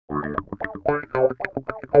From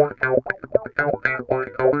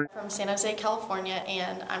San Jose, California,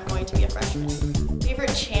 and I'm going to be a freshman.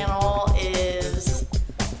 Favorite channel is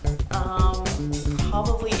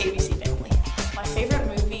probably ABC Family. My favorite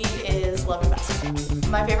movie is Love and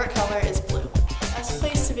Basketball. My favorite color is blue. Best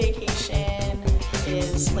place to vacation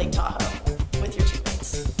is Lake Tahoe with your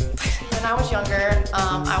teammates. When I was younger,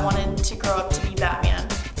 I wanted to grow up to be Batman,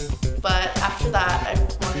 but after that, I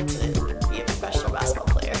wanted to be a professional basketball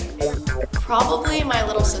player. Probably my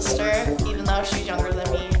little sister, even though she's younger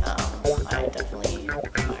than me. I definitely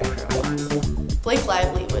admire her a lot. Blake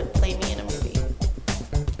Lively would play me in a movie.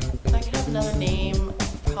 If I could have another name,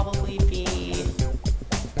 probably be,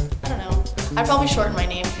 I don't know. I'd probably shorten my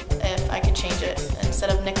name if I could change it. Instead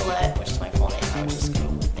of Nicolette, which is my full name, I would just go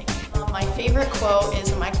with Nikki. My favorite quote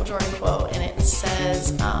is a Michael Jordan quote, and it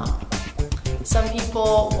says, some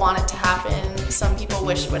people want it to happen, some people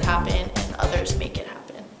wish it would happen, and others make it happen.